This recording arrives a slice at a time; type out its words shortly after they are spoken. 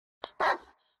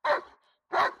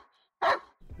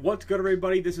What's good,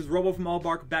 everybody? This is Robo from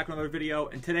Allbark back with another video,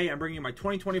 and today I'm bringing you my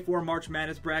 2024 March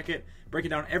Madness bracket, breaking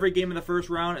down every game in the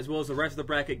first round as well as the rest of the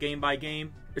bracket game by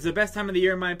game. It's the best time of the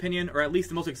year in my opinion, or at least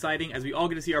the most exciting, as we all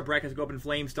get to see our brackets go up in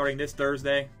flames starting this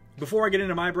Thursday. Before I get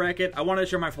into my bracket, I wanted to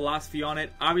share my philosophy on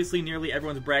it. Obviously, nearly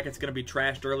everyone's bracket's going to be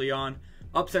trashed early on.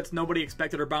 Upsets nobody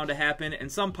expected are bound to happen,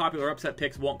 and some popular upset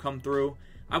picks won't come through.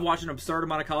 I've watched an absurd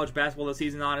amount of college basketball this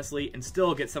season, honestly, and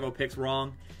still get several picks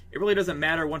wrong. It really doesn't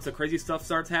matter once the crazy stuff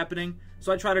starts happening,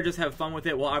 so I try to just have fun with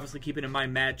it while obviously keeping in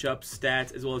mind matchups,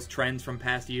 stats, as well as trends from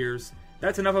past years.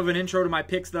 That's enough of an intro to my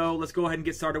picks though. Let's go ahead and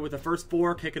get started with the first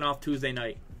four, kicking off Tuesday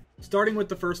night. Starting with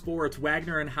the first four, it's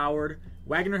Wagner and Howard.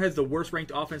 Wagner has the worst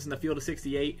ranked offense in the field of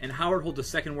 68, and Howard holds the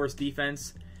second worst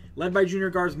defense. Led by junior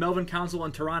guards Melvin Council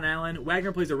and Teron Allen,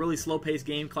 Wagner plays a really slow-paced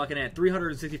game, clocking at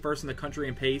 361st in the country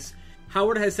in pace.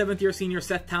 Howard has 7th-year senior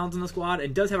Seth Towns in the squad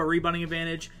and does have a rebounding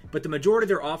advantage, but the majority of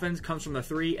their offense comes from the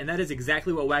three, and that is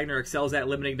exactly what Wagner excels at,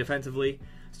 limiting defensively.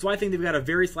 So I think they've got a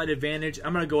very slight advantage.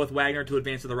 I'm going to go with Wagner to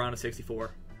advance to the round of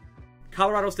 64.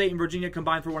 Colorado State and Virginia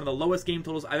combined for one of the lowest game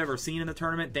totals I've ever seen in the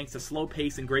tournament, thanks to slow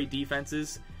pace and great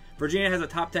defenses. Virginia has a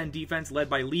top 10 defense led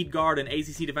by lead guard and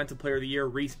ACC Defensive Player of the Year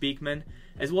Reese Beekman,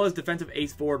 as well as defensive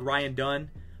ace forward Ryan Dunn.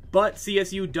 But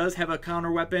CSU does have a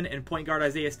counter weapon in point guard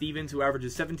Isaiah Stevens, who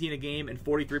averages 17 a game and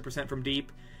 43% from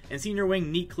deep. And senior wing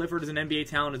Neat Clifford is an NBA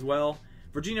talent as well.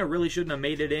 Virginia really shouldn't have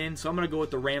made it in, so I'm going to go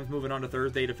with the Rams moving on to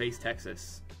Thursday to face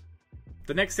Texas.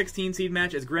 The next 16 seed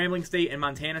match is Grambling State and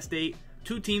Montana State,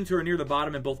 two teams who are near the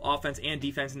bottom in both offense and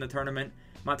defense in the tournament.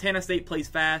 Montana State plays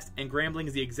fast, and Grambling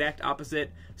is the exact opposite,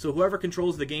 so whoever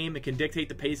controls the game and can dictate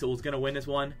the pace is going to win this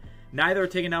one. Neither are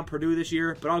taking down Purdue this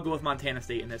year, but I'll go with Montana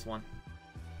State in this one.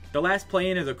 The last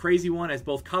play-in is a crazy one, as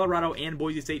both Colorado and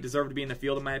Boise State deserve to be in the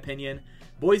field in my opinion.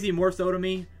 Boise more so to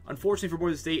me. Unfortunately for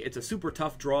Boise State, it's a super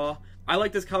tough draw. I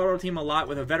like this Colorado team a lot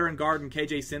with a veteran guard in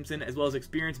KJ Simpson, as well as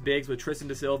experienced bigs with Tristan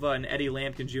Da Silva and Eddie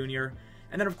Lampkin Jr.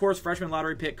 And then of course freshman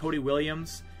lottery pick Cody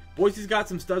Williams. Boise's got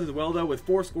some studs as well though, with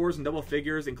 4 scores in double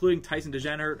figures, including Tyson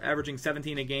DeGener averaging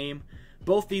 17 a game.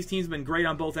 Both these teams have been great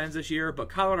on both ends this year, but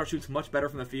Colorado shoots much better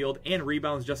from the field and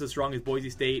rebounds just as strong as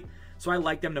Boise State, so I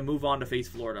like them to move on to face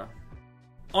Florida.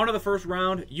 On to the first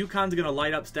round, UConn's going to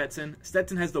light up Stetson.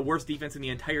 Stetson has the worst defense in the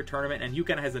entire tournament, and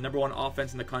UConn has the #1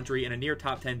 offense in the country and a near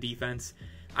top 10 defense.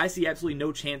 I see absolutely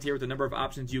no chance here with the number of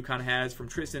options UConn has, from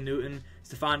Tristan Newton,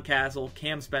 Stephon Castle,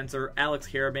 Cam Spencer, Alex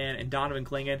Karaban, and Donovan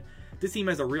Clingan. This team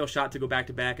has a real shot to go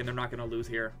back-to-back, and they're not going to lose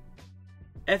here.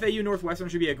 FAU Northwestern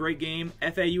should be a great game.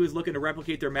 FAU is looking to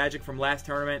replicate their magic from last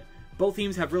tournament. Both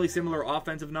teams have really similar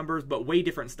offensive numbers, but way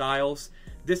different styles.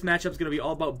 This matchup is going to be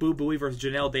all about Boo Buie versus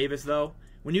Janelle Davis, though.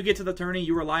 When you get to the tourney,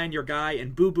 you rely on your guy,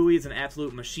 and Boo Buie is an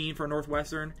absolute machine for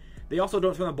Northwestern. They also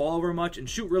don't turn the ball over much and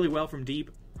shoot really well from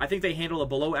deep. I think they handle a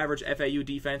below-average FAU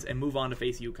defense and move on to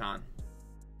face UConn.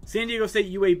 San Diego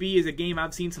State UAB is a game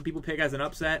I've seen some people pick as an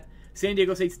upset. San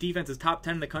Diego State's defense is top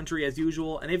 10 in the country as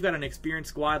usual, and they've got an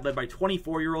experienced squad led by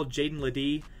 24-year-old Jaden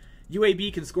Ledee.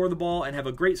 UAB can score the ball and have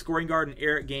a great scoring guard in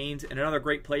Eric Gaines and another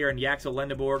great player in Yaxel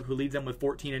Lendeborg, who leads them with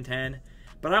 14 and 10.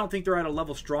 But I don't think they're at a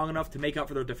level strong enough to make up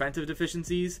for their defensive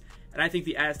deficiencies, and I think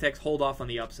the Aztecs hold off on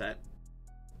the upset.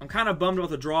 I'm kind of bummed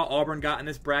about the draw Auburn got in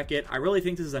this bracket. I really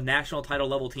think this is a national title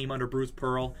level team under Bruce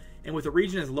Pearl, and with a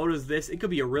region as loaded as this, it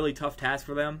could be a really tough task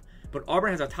for them. But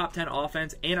Auburn has a top 10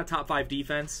 offense and a top 5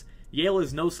 defense. Yale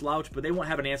is no slouch, but they won't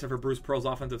have an answer for Bruce Pearl's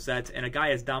offensive sets, and a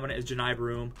guy as dominant as Janai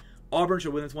Broome. Auburn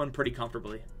should win this one pretty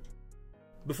comfortably.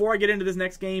 Before I get into this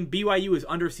next game, BYU is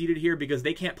underseeded here because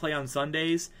they can't play on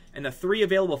Sundays, and the 3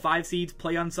 available 5 seeds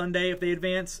play on Sunday if they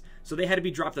advance, so they had to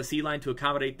be dropped the seed line to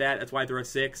accommodate that. That's why they're a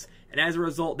 6, and as a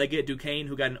result, they get Duquesne,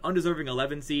 who got an undeserving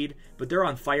 11 seed, but they're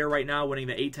on fire right now, winning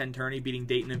the A-10 tourney, beating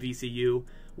Dayton and VCU.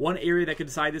 One area that could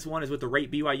decide this one is with the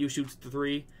rate BYU shoots the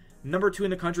 3. Number 2 in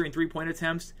the country in 3-point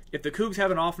attempts. If the Cougs have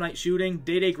an off night shooting,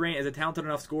 Day Grant is a talented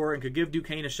enough scorer and could give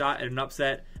Duquesne a shot at an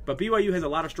upset, but BYU has a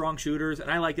lot of strong shooters, and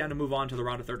I like them to move on to the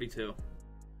round of 32.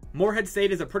 Morehead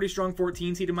State is a pretty strong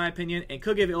 14 seed in my opinion, and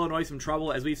could give Illinois some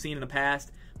trouble as we've seen in the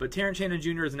past, but Terrence Shannon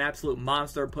Jr. is an absolute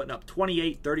monster, putting up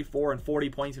 28, 34, and 40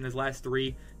 points in his last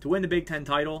 3 to win the Big Ten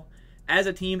title. As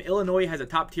a team, Illinois has a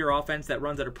top-tier offense that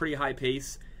runs at a pretty high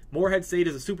pace. Morehead State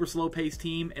is a super slow-paced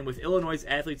team, and with Illinois'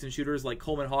 athletes and shooters like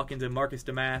Coleman Hawkins and Marcus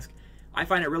Damask, I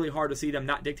find it really hard to see them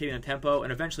not dictating the tempo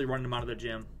and eventually running them out of the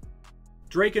gym.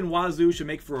 Drake and Wazoo should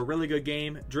make for a really good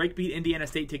game. Drake beat Indiana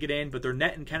State to get in, but their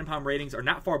net and KenPom ratings are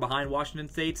not far behind Washington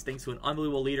State's thanks to an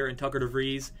unbelievable leader in Tucker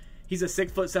DeVries. He's a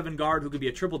 6'7" guard who could be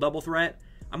a triple-double threat.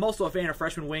 I'm also a fan of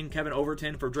freshman wing Kevin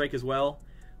Overton for Drake as well.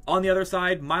 On the other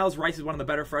side, Miles Rice is one of the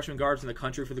better freshman guards in the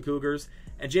country for the Cougars,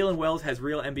 and Jalen Wells has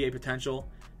real NBA potential.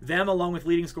 Them, along with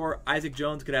leading scorer Isaac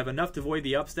Jones, could have enough to avoid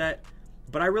the upset,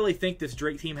 but I really think this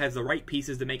Drake team has the right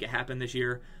pieces to make it happen this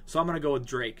year, so I'm going to go with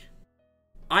Drake.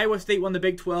 Iowa State won the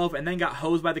Big 12 and then got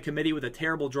hosed by the committee with a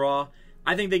terrible draw.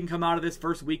 I think they can come out of this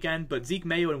first weekend, but Zeke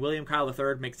Mayo and William Kyle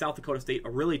III make South Dakota State a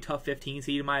really tough 15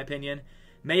 seed in my opinion.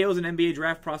 Mayo's an NBA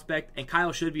draft prospect, and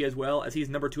Kyle should be as well, as he's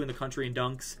number 2 in the country in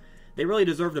dunks. They really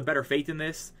deserved a better fate than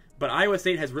this, but Iowa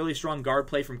State has really strong guard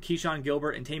play from Keyshawn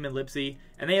Gilbert and Tamin Lipsey,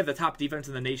 and they have the top defense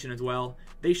in the nation as well.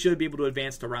 They should be able to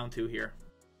advance to round 2 here.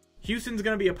 Houston's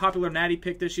going to be a popular natty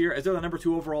pick this year as they're the number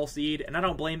 2 overall seed, and I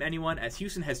don't blame anyone as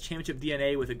Houston has championship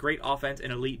DNA with a great offense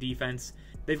and elite defense.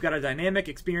 They've got a dynamic,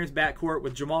 experienced backcourt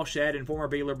with Jamal Shedd and former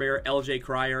Baylor Bear LJ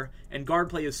Cryer, and guard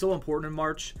play is so important in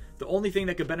March. The only thing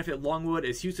that could benefit Longwood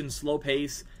is Houston's slow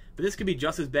pace, but this could be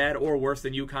just as bad or worse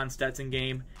than UConn's Stetson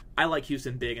game. I like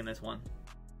Houston big in this one.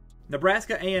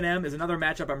 Nebraska A&M is another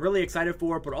matchup I'm really excited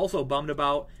for, but also bummed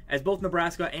about, as both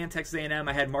Nebraska and Texas A&M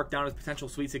I had marked down as potential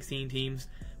Sweet 16 teams.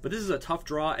 But this is a tough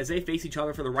draw as they face each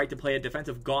other for the right to play a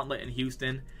defensive gauntlet in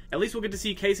Houston. At least we'll get to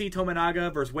see Casey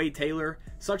Tominaga versus Wade Taylor,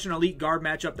 such an elite guard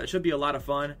matchup that should be a lot of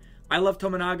fun. I love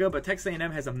Tominaga, but Texas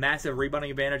A&M has a massive rebounding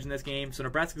advantage in this game, so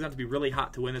Nebraska's going to have to be really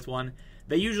hot to win this one.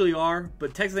 They usually are,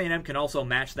 but Texas A&M can also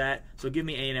match that, so give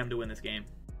me A&M to win this game.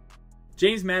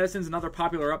 James Madison's another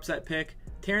popular upset pick.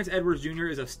 Terrence Edwards Jr.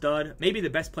 is a stud, maybe the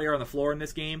best player on the floor in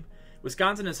this game.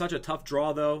 Wisconsin is such a tough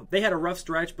draw, though. They had a rough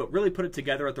stretch, but really put it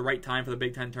together at the right time for the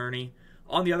Big Ten tourney.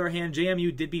 On the other hand,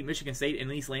 JMU did beat Michigan State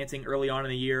in East Lansing early on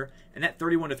in the year, and that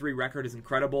 31-3 record is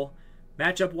incredible.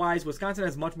 Matchup-wise, Wisconsin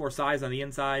has much more size on the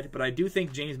inside, but I do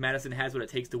think James Madison has what it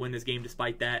takes to win this game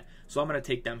despite that, so I'm going to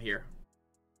take them here.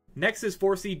 Next is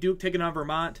 4 seed Duke taking on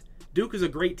Vermont. Duke is a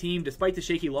great team despite the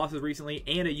shaky losses recently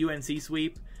and a UNC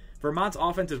sweep. Vermont's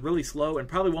offense is really slow and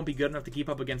probably won't be good enough to keep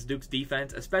up against Duke's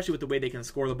defense, especially with the way they can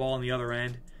score the ball on the other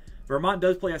end. Vermont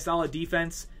does play a solid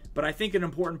defense, but I think an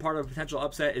important part of a potential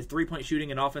upset is three-point shooting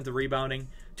and offensive rebounding,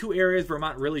 2 areas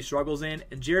Vermont really struggles in,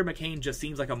 and Jared McCain just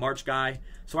seems like a March guy,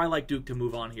 so I like Duke to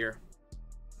move on here.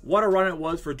 What a run it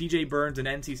was for DJ Burns and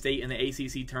NC State in the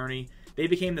ACC tourney. They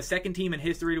became the second team in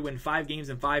history to win 5 games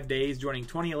in 5 days, joining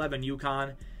 2011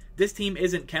 UConn. This team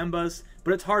isn't Kemba's,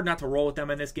 but it's hard not to roll with them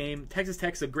in this game. Texas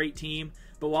Tech's a great team,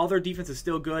 but while their defense is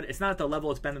still good, it's not at the level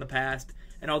it's been in the past.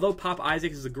 And although Pop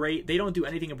Isaacs is great, they don't do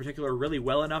anything in particular really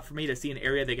well enough for me to see an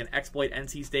area they can exploit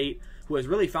NC State, who has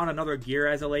really found another gear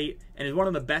as of late, and is one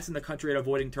of the best in the country at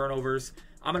avoiding turnovers.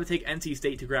 I'm going to take NC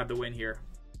State to grab the win here.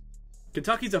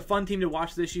 Kentucky's a fun team to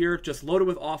watch this year, just loaded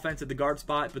with offense at the guard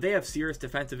spot, but they have serious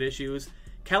defensive issues.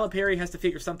 Calipari has to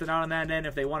figure something out on that end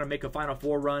if they want to make a Final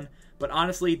Four run, but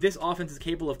honestly, this offense is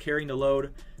capable of carrying the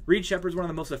load. Reed Shepherd's one of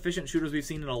the most efficient shooters we've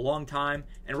seen in a long time,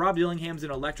 and Rob Dillingham's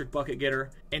an electric bucket getter.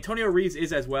 Antonio Reeves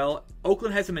is as well.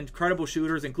 Oakland has some incredible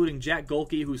shooters, including Jack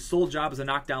Golke, whose sole job is to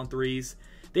knock down threes.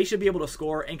 They should be able to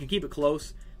score and can keep it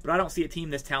close, but I don't see a team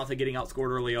this talented getting outscored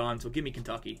early on, so give me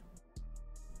Kentucky.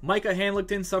 Micah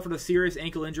Hamilton suffered a serious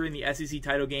ankle injury in the SEC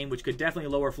title game, which could definitely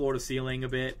lower Florida's ceiling a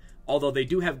bit, although they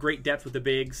do have great depth with the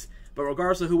bigs. But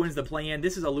regardless of who wins the play-in,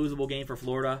 this is a losable game for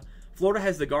Florida. Florida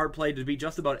has the guard play to beat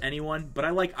just about anyone, but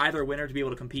I like either winner to be able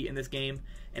to compete in this game.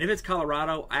 And if it's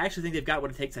Colorado, I actually think they've got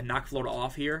what it takes to knock Florida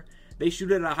off here. They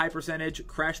shoot it at a high percentage,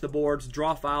 crash the boards,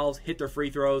 draw fouls, hit their free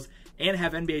throws, and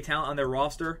have NBA talent on their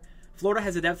roster. Florida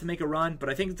has the depth to make a run, but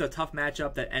I think it's a tough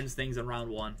matchup that ends things in round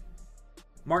 1.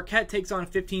 Marquette takes on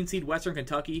 15 seed Western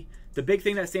Kentucky. The big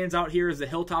thing that stands out here is the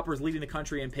Hilltoppers leading the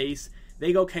country in pace.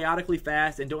 They go chaotically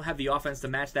fast and don't have the offense to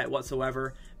match that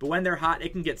whatsoever, but when they're hot,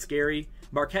 it can get scary.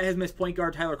 Marquette has missed point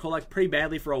guard Tyler Kolek pretty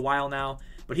badly for a while now,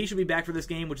 but he should be back for this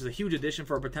game, which is a huge addition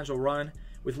for a potential run.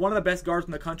 With one of the best guards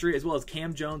in the country, as well as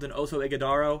Cam Jones and Oso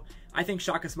Ighodaro, I think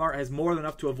Shaka Smart has more than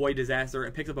enough to avoid disaster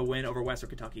and picks up a win over Western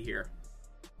Kentucky here.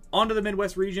 On to the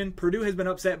Midwest region, Purdue has been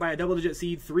upset by a double-digit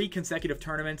seed 3 consecutive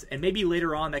tournaments, and maybe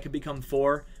later on that could become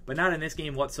 4, but not in this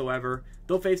game whatsoever.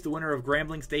 They'll face the winner of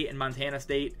Grambling State and Montana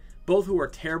State, both who are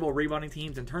terrible rebounding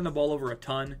teams and turn the ball over a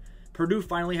ton. Purdue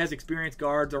finally has experienced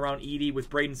guards around Edey with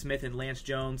Braden Smith and Lance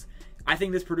Jones. I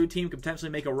think this Purdue team could potentially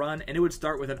make a run, and it would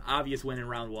start with an obvious win in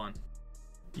round 1.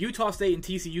 Utah State and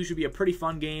TCU should be a pretty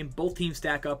fun game. Both teams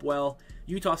stack up well.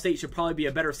 Utah State should probably be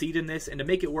a better seed in this, and to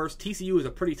make it worse, TCU is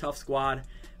a pretty tough squad.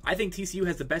 I think TCU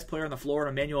has the best player on the floor in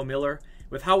Emmanuel Miller.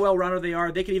 With how well-rounded they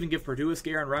are, they could even give Purdue a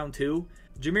scare in round 2.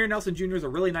 Jameer Nelson Jr. is a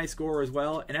really nice scorer as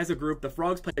well, and as a group, the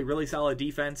Frogs play really solid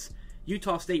defense.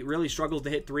 Utah State really struggles to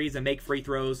hit threes and make free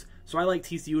throws, so I like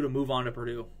TCU to move on to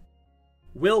Purdue.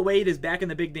 Will Wade is back in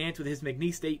the big dance with his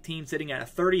McNeese State team sitting at a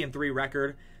 30-3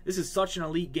 record. This is such an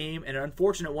elite game and an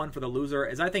unfortunate one for the loser,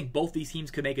 as I think both these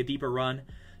teams could make a deeper run.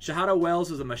 Shahada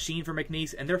Wells is a machine for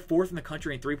McNeese, and they're 4th in the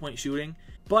country in three-point shooting.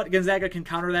 But Gonzaga can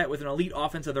counter that with an elite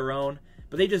offense of their own,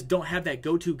 but they just don't have that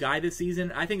go-to guy this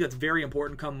season. I think that's very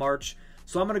important come March.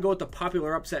 So I'm going to go with the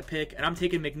popular upset pick, and I'm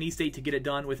taking McNeese State to get it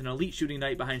done with an elite shooting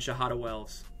night behind Shahada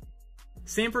Wells.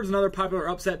 Samford's another popular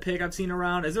upset pick I've seen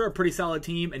around, as they're a pretty solid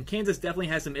team, and Kansas definitely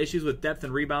has some issues with depth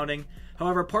and rebounding.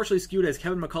 However, partially skewed as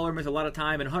Kevin McCullough missed a lot of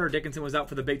time and Hunter Dickinson was out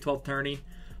for the Big 12 tourney.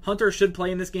 Hunter should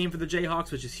play in this game for the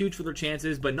Jayhawks, which is huge for their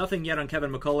chances, but nothing yet on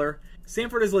Kevin McCullough.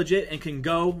 Samford is legit and can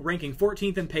go, ranking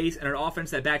 14th in pace and an offense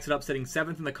that backs it up, sitting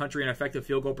 7th in the country in effective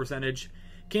field goal percentage.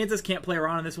 Kansas can't play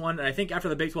around in this one, and I think after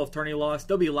the Big 12 tourney loss,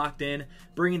 they'll be locked in,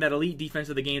 bringing that elite defense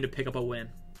to the game to pick up a win.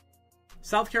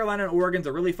 South Carolina and Oregon's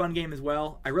a really fun game as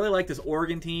well. I really like this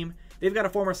Oregon team. They've got a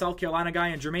former South Carolina guy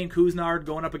in Jermaine Couisnard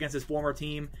going up against his former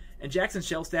team, and Jackson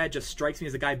Shelstad just strikes me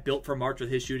as a guy built for March with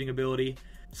his shooting ability.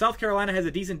 South Carolina has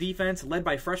a decent defense led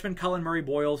by freshman Colin Murray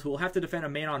Boyles, who will have to defend a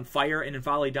man on fire in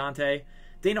N'Faly Dante.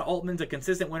 Dana Altman's a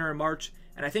consistent winner in March,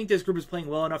 and I think this group is playing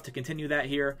well enough to continue that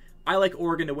here. I like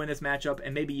Oregon to win this matchup,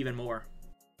 and maybe even more.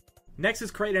 Next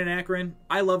is Creighton and Akron.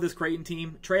 I love this Creighton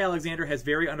team. Trey Alexander has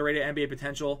very underrated NBA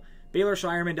potential. Baylor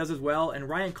Shireman does as well, and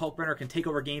Ryan Kalkbrenner can take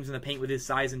over games in the paint with his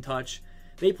size and touch.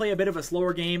 They play a bit of a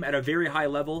slower game at a very high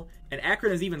level, and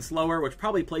Akron is even slower, which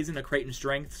probably plays into Creighton's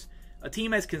strengths. A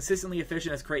team as consistently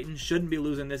efficient as Creighton shouldn't be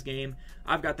losing this game.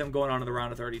 I've got them going on to the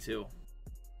round of 32.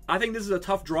 I think this is a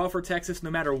tough draw for Texas no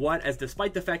matter what, as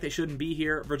despite the fact they shouldn't be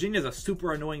here, Virginia's a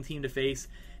super annoying team to face,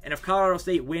 and if Colorado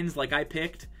State wins like I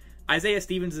picked, Isaiah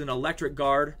Stevens is an electric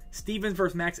guard. Stevens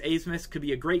versus Max Abmas could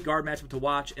be a great guard matchup to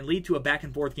watch and lead to a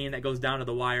back-and-forth game that goes down to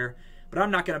the wire, but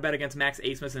I'm not going to bet against Max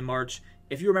Abmas in March.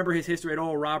 If you remember his history at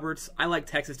Oral Roberts, I like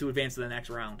Texas to advance to the next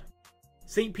round.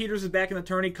 St. Peter's is back in the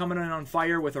tourney, coming in on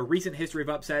fire with a recent history of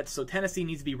upsets, so Tennessee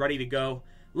needs to be ready to go.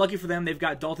 Lucky for them, they've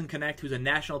got Dalton Knecht, who's a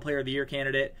National Player of the Year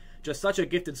candidate. Just such a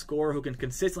gifted scorer who can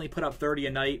consistently put up 30 a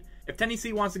night. If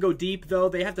Tennessee wants to go deep, though,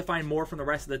 they have to find more from the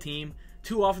rest of the team.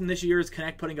 Too often this year is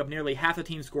Knecht putting up nearly half the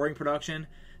team's scoring production.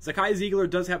 Zakai Ziegler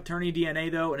does have tourney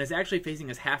DNA, though, and is actually facing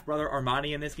his half-brother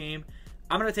Armani in this game.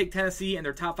 I'm going to take Tennessee and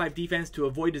their top 5 defense to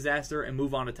avoid disaster and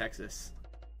move on to Texas.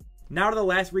 Now to the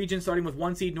last region, starting with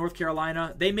 1 seed North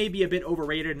Carolina. They may be a bit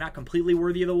overrated, not completely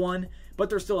worthy of the one, but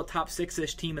they're still a top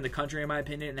 6-ish team in the country in my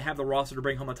opinion, and have the roster to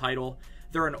bring home a title.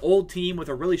 They're an old team with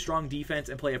a really strong defense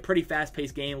and play a pretty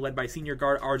fast-paced game led by senior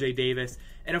guard RJ Davis,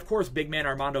 and of course big man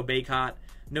Armando Bacot.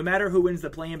 No matter who wins the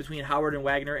play-in between Howard and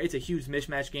Wagner, it's a huge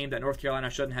mismatch game that North Carolina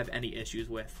shouldn't have any issues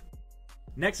with.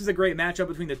 Next is a great matchup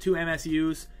between the two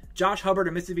MSUs. Josh Hubbard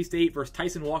of Mississippi State versus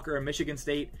Tyson Walker of Michigan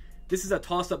State. This is a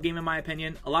toss-up game in my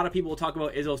opinion. A lot of people will talk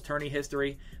about Izzo's tourney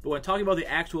history, but when talking about the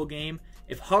actual game,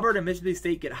 if Hubbard and Mississippi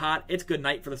State get hot, it's good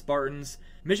night for the Spartans.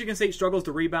 Michigan State struggles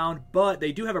to rebound, but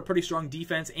they do have a pretty strong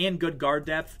defense and good guard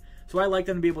depth, so I like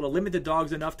them to be able to limit the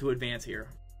dogs enough to advance here.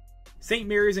 St.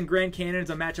 Mary's and Grand Canyon is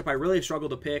a matchup I really struggle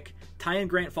to pick. Tyan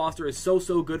Grant Foster is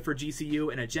so good for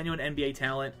GCU and a genuine NBA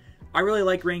talent. I really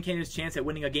like Grand Canyon's chance at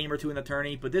winning a game or two in the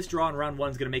tourney, but this draw in round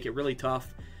 1 is going to make it really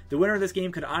tough. The winner of this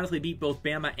game could honestly beat both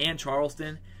Bama and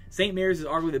Charleston. St. Mary's is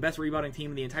arguably the best rebounding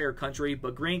team in the entire country,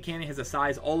 but Grand Canyon has a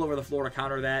size all over the floor to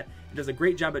counter that and does a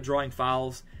great job at drawing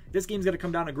fouls. This game's going to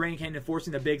come down to Grand Canyon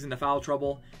forcing the bigs into foul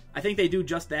trouble. I think they do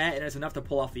just that, and it's enough to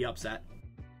pull off the upset.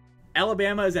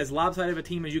 Alabama is as lopsided of a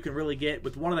team as you can really get,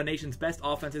 with one of the nation's best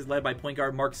offenses led by point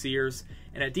guard Mark Sears,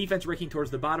 and a defense ranking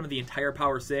towards the bottom of the entire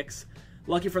Power 6.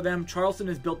 Lucky for them, Charleston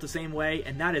is built the same way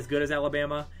and not as good as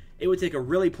Alabama. It would take a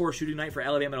really poor shooting night for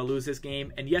Alabama to lose this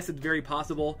game, and yes, it's very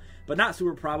possible, but not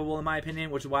super probable in my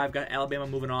opinion, which is why I've got Alabama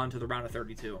moving on to the round of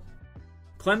 32.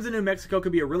 Clemson, New Mexico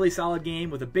could be a really solid game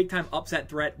with a big-time upset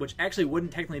threat, which actually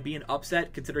wouldn't technically be an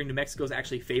upset considering New Mexico is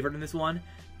actually favored in this one.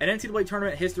 In NCAA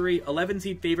tournament history, 11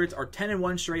 seed favorites are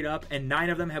 10-1 straight up, and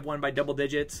 9 of them have won by double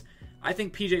digits. I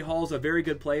think PJ Hall is a very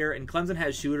good player, and Clemson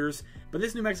has shooters, but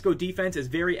this New Mexico defense is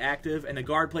very active, and the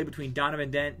guard play between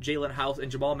Donovan Dent, Jalen House,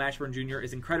 and Jamal Mashburn Jr.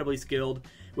 is incredibly skilled,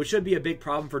 which should be a big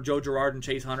problem for Joe Girard and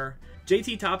Chase Hunter.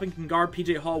 JT Toppin can guard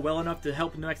PJ Hall well enough to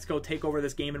help New Mexico take over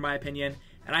this game in my opinion,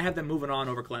 and I have them moving on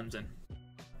over Clemson.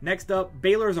 Next up,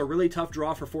 Baylor is a really tough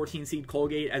draw for 14 seed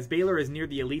Colgate, as Baylor is near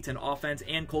the elites in offense,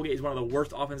 and Colgate is one of the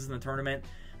worst offenses in the tournament,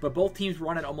 but both teams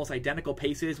run at almost identical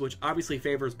paces, which obviously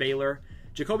favors Baylor.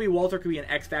 Jacoby Walter could be an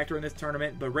X factor in this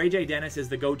tournament, but Ray J. Dennis is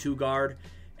the go-to guard,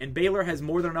 and Baylor has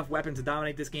more than enough weapons to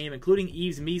dominate this game, including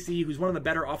Yves Missi, who's one of the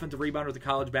better offensive rebounders of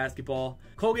college basketball.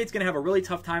 Colgate's going to have a really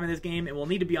tough time in this game and will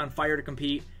need to be on fire to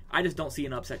compete. I just don't see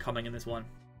an upset coming in this one.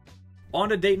 On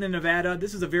to Dayton and Nevada.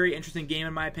 This is a very interesting game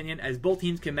in my opinion, as both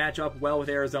teams can match up well with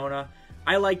Arizona.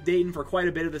 I like Dayton for quite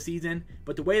a bit of the season,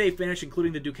 but the way they finished,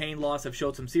 including the Duquesne loss, have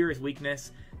showed some serious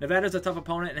weakness. Nevada's a tough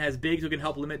opponent and has bigs who can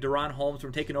help limit Deron Holmes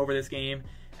from taking over this game.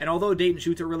 And although Dayton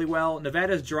shoots it really well,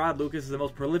 Nevada's Gerard Lucas is the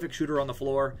most prolific shooter on the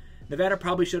floor. Nevada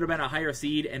probably should have been a higher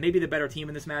seed and maybe the better team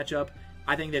in this matchup.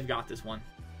 I think they've got this one.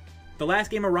 The last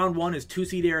game of round 1 is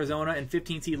 2-seed Arizona and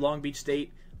 15-seed Long Beach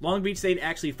State. Long Beach State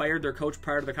actually fired their coach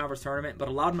prior to the conference tournament, but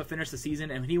allowed him to finish the season,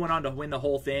 and he went on to win the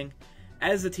whole thing.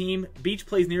 As a team, Beach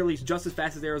plays nearly just as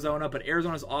fast as Arizona, but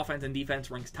Arizona's offense and defense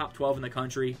ranks top 12 in the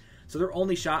country, so their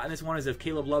only shot in this one is if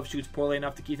Caleb Love shoots poorly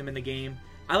enough to keep them in the game.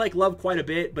 I like Love quite a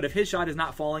bit, but if his shot is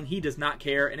not falling, he does not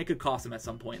care, and it could cost him at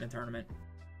some point in the tournament.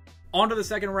 On to the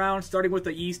second round, starting with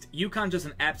the East. UConn's just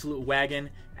an absolute wagon.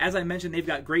 As I mentioned, they've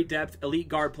got great depth, elite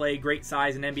guard play, great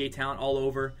size, and NBA talent all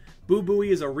over. Boo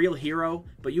Buie is a real hero,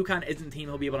 but UConn isn't a team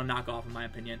he'll be able to knock off in my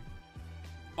opinion.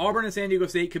 Auburn and San Diego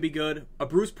State could be good. A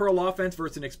Bruce Pearl offense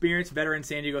versus an experienced veteran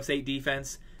San Diego State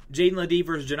defense. Jaden Ledee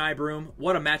versus Janai Broome.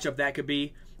 What a matchup that could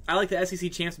be. I like the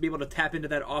SEC champs to be able to tap into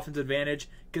that offensive advantage,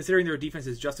 considering their defense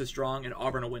is just as strong, and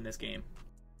Auburn will win this game.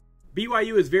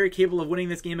 BYU is very capable of winning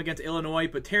this game against Illinois,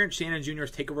 but Terrence Shannon Jr.'s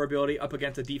takeover ability up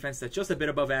against a defense that's just a bit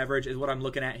above average is what I'm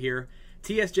looking at here.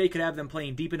 TSJ could have them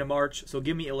playing deep into March, so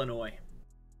give me Illinois.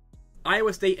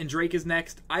 Iowa State and Drake is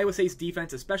next. Iowa State's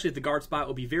defense, especially at the guard spot,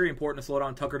 will be very important to slow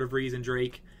down Tucker DeVries and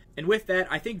Drake. And with that,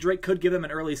 I think Drake could give them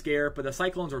an early scare, but the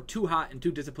Cyclones are too hot and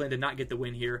too disciplined to not get the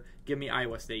win here. Give me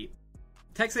Iowa State.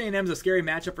 Texas A&M is a scary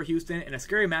matchup for Houston and a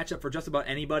scary matchup for just about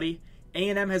anybody.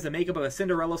 A&M has the makeup of a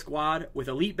Cinderella squad with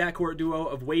elite backcourt duo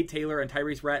of Wade Taylor and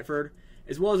Tyrese Radford,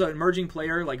 as well as an emerging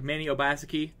player like Manny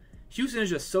Obaseki. Houston is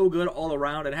just so good all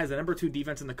around and has the number 2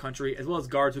 defense in the country, as well as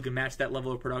guards who can match that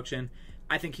level of production.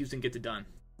 I think Houston gets it done.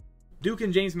 Duke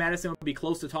and James Madison will be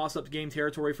close to toss-up game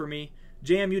territory for me.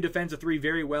 JMU defends a 3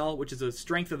 very well, which is a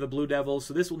strength of the Blue Devils,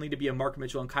 so this will need to be a Mark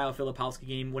Mitchell and Kyle Filipowski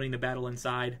game, winning the battle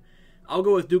inside. I'll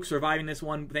go with Duke surviving this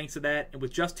one thanks to that, and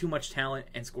with just too much talent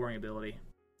and scoring ability.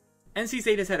 NC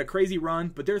State has had a crazy run,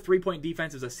 but their three-point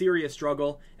defense is a serious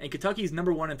struggle, and Kentucky's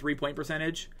number 1 in three-point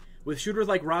percentage. With shooters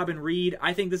like Robin Reed,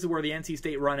 I think this is where the NC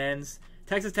State run ends.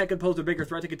 Texas Tech could pose a bigger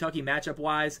threat to Kentucky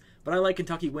matchup-wise, but I like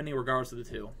Kentucky winning regardless of the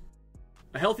two.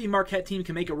 A healthy Marquette team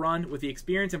can make a run with the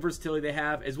experience and versatility they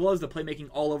have, as well as the playmaking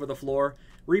all over the floor.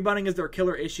 Rebounding is their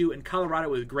killer issue, and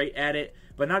Colorado is great at it,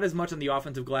 but not as much on the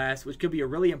offensive glass, which could be a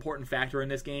really important factor in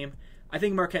this game. I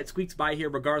think Marquette squeaks by here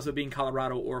regardless of being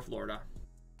Colorado or Florida.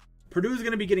 Purdue is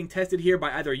going to be getting tested here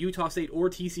by either Utah State or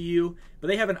TCU, but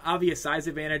they have an obvious size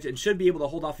advantage and should be able to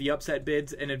hold off the upset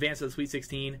bids and advance to the Sweet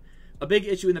 16. A big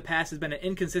issue in the past has been an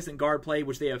inconsistent guard play,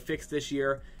 which they have fixed this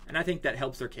year, and I think that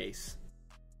helps their case.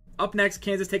 Up next,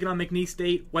 Kansas taking on McNeese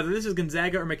State. Whether this is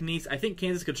Gonzaga or McNeese, I think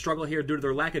Kansas could struggle here due to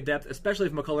their lack of depth, especially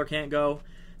if McCullough can't go.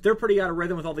 They're pretty out of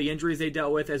rhythm with all the injuries they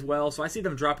dealt with as well, so I see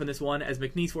them dropping this one as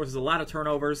McNeese forces a lot of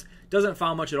turnovers, doesn't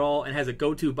foul much at all, and has a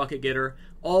go-to bucket getter,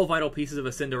 all vital pieces of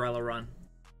a Cinderella run.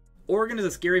 Oregon is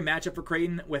a scary matchup for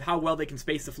Creighton with how well they can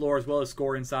space the floor as well as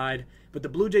score inside, but the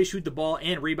Blue Jays shoot the ball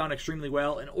and rebound extremely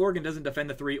well, and Oregon doesn't defend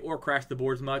the 3 or crash the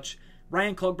boards much.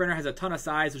 Ryan Kalkbrenner has a ton of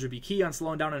size, which would be key on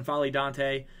slowing down N'Faly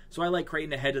Dante, so I like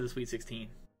Creighton ahead to the Sweet 16.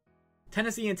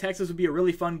 Tennessee and Texas would be a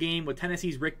really fun game, with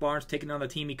Tennessee's Rick Barnes taking on the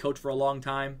team he coached for a long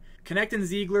time. Connectin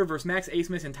Ziegler versus Max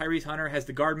Abmas and Tyrese Hunter has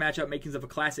the guard matchup makings of a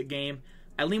classic game.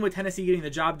 I lean with Tennessee getting the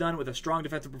job done with a strong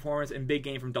defensive performance and big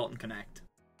game from Dalton Connect.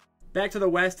 Back to the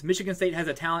West, Michigan State has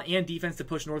a talent and defense to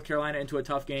push North Carolina into a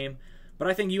tough game, but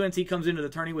I think UNC comes into the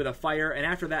tourney with a fire, and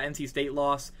after that NC State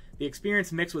loss, the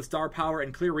experience mixed with star power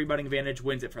and clear rebounding advantage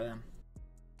wins it for them.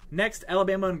 Next,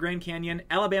 Alabama and Grand Canyon.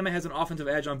 Alabama has an offensive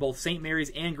edge on both St.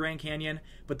 Mary's and Grand Canyon,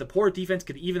 but the poor defense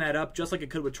could even that up just like it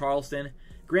could with Charleston.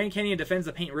 Grand Canyon defends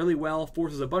the paint really well,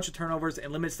 forces a bunch of turnovers,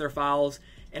 and limits their fouls,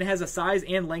 and it has a size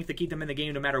and length to keep them in the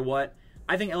game no matter what.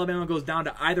 I think Alabama goes down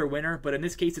to either winner, but in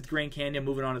this case it's Grand Canyon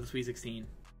moving on to the Sweet 16.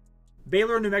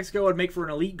 Baylor and New Mexico would make for an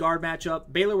elite guard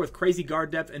matchup. Baylor with crazy guard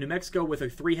depth and New Mexico with a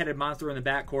 3-headed monster in the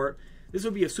backcourt. This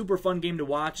would be a super fun game to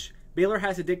watch. Baylor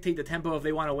has to dictate the tempo if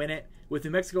they want to win it, with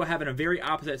New Mexico having a very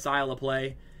opposite style of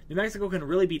play. New Mexico can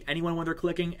really beat anyone when they're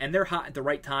clicking, and they're hot at the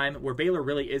right time, where Baylor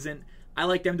really isn't. I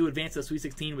like them to advance to the Sweet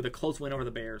 16 with a close win over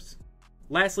the Bears.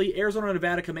 Lastly, Arizona and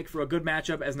Nevada can make for a good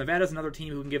matchup, as Nevada's another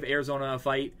team who can give Arizona a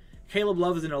fight. Caleb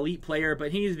Love is an elite player,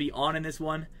 but he needs to be on in this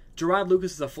one. Gerard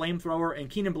Lucas is a flamethrower, and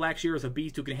Keenan Blackshear is a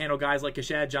beast who can handle guys like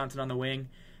Kashad Johnson on the wing.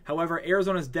 However,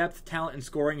 Arizona's depth, talent, and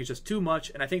scoring is just too much,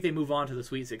 and I think they move on to the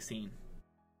Sweet 16.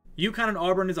 UConn and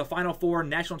Auburn is a Final Four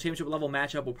national championship level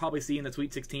matchup we'll probably see in the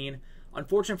Sweet 16.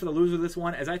 Unfortunate for the loser of this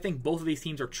one, as I think both of these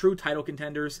teams are true title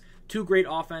contenders. Two great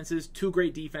offenses, two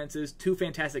great defenses, two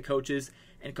fantastic coaches,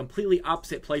 and completely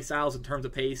opposite play styles in terms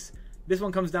of pace. This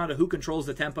one comes down to who controls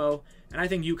the tempo, and I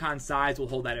think UConn's size will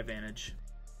hold that advantage.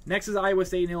 Next is Iowa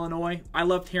State and Illinois. I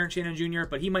love Terrence Shannon Jr.,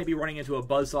 but he might be running into a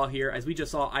buzzsaw here, as we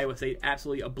just saw Iowa State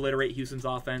absolutely obliterate Houston's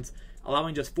offense,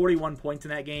 allowing just 41 points in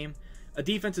that game. A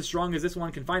defense as strong as this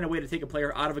one can find a way to take a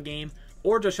player out of a game,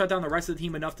 or just shut down the rest of the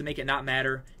team enough to make it not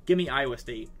matter. Give me Iowa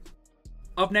State.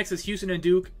 Up next is Houston and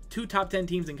Duke, two top 10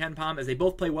 teams in KenPom, as they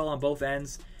both play well on both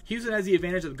ends. Houston has the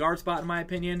advantage of the guard spot in my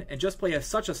opinion, and just play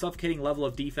such a suffocating level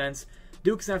of defense.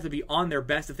 Duke's going to have to be on their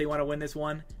best if they want to win this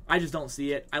one. I just don't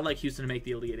see it. I like Houston to make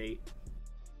the Elite Eight.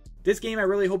 This game I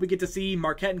really hope we get to see.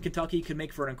 Marquette and Kentucky could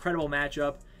make for an incredible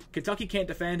matchup. Kentucky can't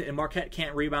defend and Marquette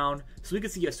can't rebound, so we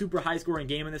could see a super high scoring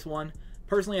game in this one.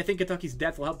 Personally, I think Kentucky's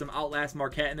depth will help them outlast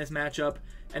Marquette in this matchup,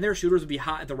 and their shooters will be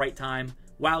hot at the right time.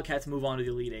 Wildcats move on to the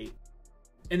Elite Eight.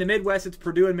 In the Midwest, it's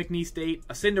Purdue and McNeese State,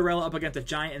 a Cinderella up against a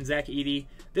Giant and Zach Edey.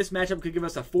 This matchup could give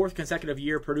us a fourth consecutive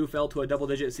year Purdue fell to a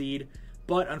double-digit seed,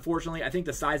 but unfortunately, I think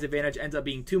the size advantage ends up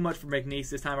being too much for McNeese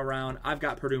this time around. I've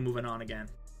got Purdue moving on again.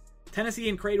 Tennessee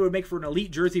and Creighton would make for an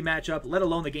elite Jersey matchup, let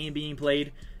alone the game being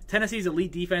played. Tennessee's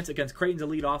elite defense against Creighton's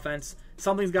elite offense.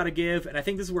 Something's got to give, and I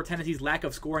think this is where Tennessee's lack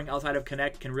of scoring outside of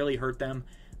Connect can really hurt them.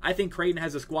 I think Creighton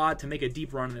has a squad to make a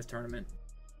deep run in this tournament.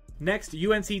 Next,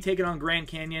 UNC taking on Grand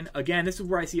Canyon. Again, this is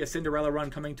where I see a Cinderella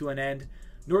run coming to an end.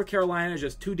 North Carolina is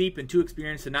just too deep and too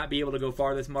experienced to not be able to go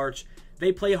far this March.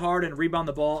 They play hard and rebound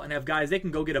the ball and have guys they can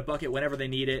go get a bucket whenever they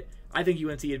need it. I think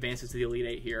UNC advances to the Elite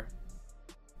Eight here.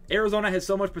 Arizona has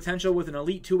so much potential with an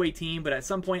elite two-way team, but at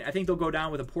some point I think they'll go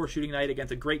down with a poor shooting night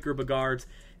against a great group of guards,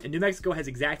 and New Mexico has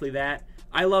exactly that.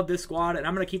 I love this squad, and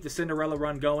I'm going to keep the Cinderella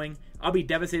run going. I'll be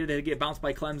devastated to get bounced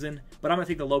by Clemson, but I'm going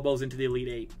to take the Lobos into the Elite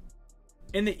Eight.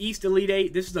 In the East Elite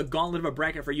Eight, this is a gauntlet of a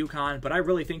bracket for UConn, but I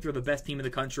really think they're the best team in the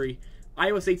country.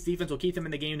 Iowa State's defense will keep them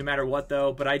in the game no matter what,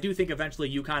 though, but I do think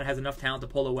eventually UConn has enough talent to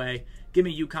pull away. Give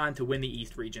me UConn to win the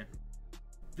East region.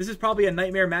 This is probably a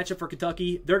nightmare matchup for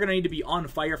Kentucky. They're going to need to be on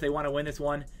fire if they want to win this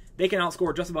one. They can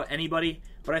outscore just about anybody,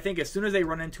 but I think as soon as they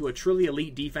run into a truly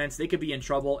elite defense, they could be in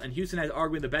trouble, and Houston has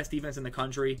arguably the best defense in the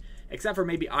country, except for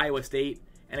maybe Iowa State,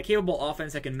 and a capable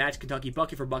offense that can match Kentucky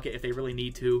bucket for bucket if they really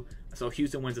need to, so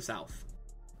Houston wins the South.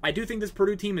 I do think this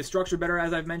Purdue team is structured better,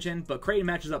 as I've mentioned, but Creighton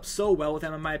matches up so well with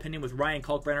them, in my opinion, with Ryan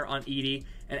Kalkbrenner on Edey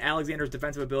and Alexander's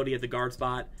defensive ability at the guard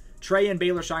spot. Trey and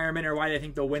Baylor Shireman are why I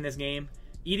think they'll win this game.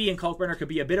 Edey and Kalkbrenner could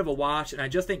be a bit of a wash, and I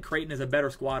just think Creighton is a better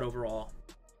squad overall.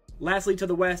 Lastly, to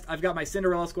the West, I've got my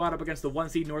Cinderella squad up against the 1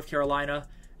 seed North Carolina.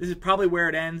 This is probably where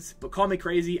it ends, but call me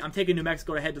crazy, I'm taking New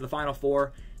Mexico to head to the Final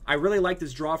Four. I really like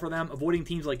this draw for them, avoiding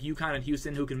teams like UConn and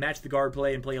Houston who can match the guard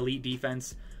play and play elite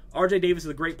defense. RJ Davis is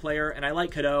a great player, and I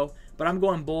like Cadeau, but I'm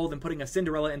going bold and putting a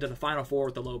Cinderella into the Final Four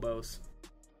with the Lobos.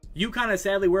 UConn is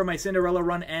sadly where my Cinderella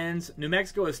run ends. New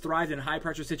Mexico has thrived in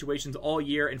high-pressure situations all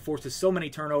year and forces so many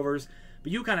turnovers,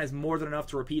 but UConn has more than enough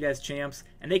to repeat as champs,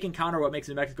 and they can counter what makes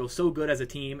New Mexico so good as a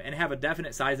team and have a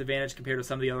definite size advantage compared to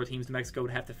some of the other teams New Mexico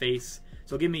would have to face.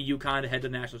 So give me UConn to head to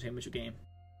the national championship game.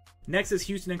 Next is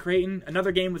Houston and Creighton,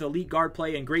 another game with elite guard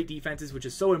play and great defenses, which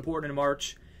is so important in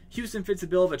March. Houston fits the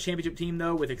bill of a championship team,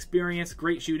 though, with experience,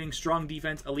 great shooting, strong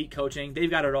defense, elite coaching. They've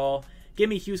got it all. Give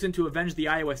me Houston to avenge the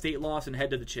Iowa State loss and head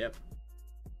to the chip.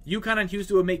 UConn and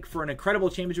Houston would make for an incredible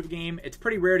championship game. It's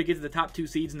pretty rare to get to the top 2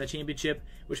 seeds in the championship,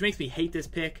 which makes me hate this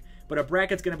pick, but a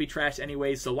bracket's going to be trashed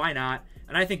anyways, so why not?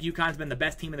 And I think UConn's been the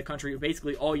best team in the country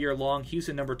basically all year long,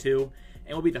 Houston number 2,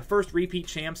 and will be the first repeat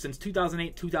champs since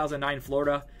 2008-2009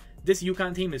 Florida. This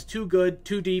UConn team is too good,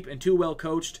 too deep, and too well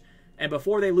coached, and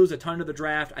before they lose a ton to the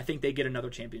draft, I think they get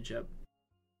another championship.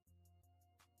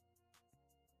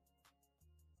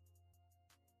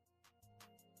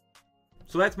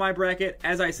 So that's my bracket.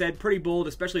 As I said, pretty bold,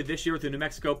 especially this year with the New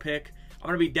Mexico pick. I'm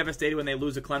going to be devastated when they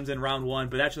lose to Clemson round 1,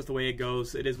 but that's just the way it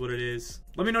goes. It is what it is.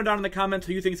 Let me know down in the comments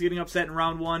who you think is getting upset in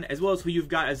round 1, as well as who you've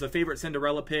got as the favorite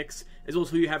Cinderella picks, as well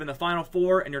as who you have in the Final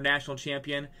Four and your national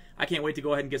champion. I can't wait to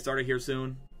go ahead and get started here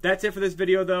soon. That's it for this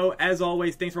video, though. As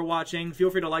always, thanks for watching. Feel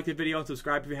free to like the video and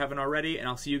subscribe if you haven't already, and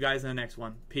I'll see you guys in the next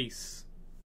one. Peace.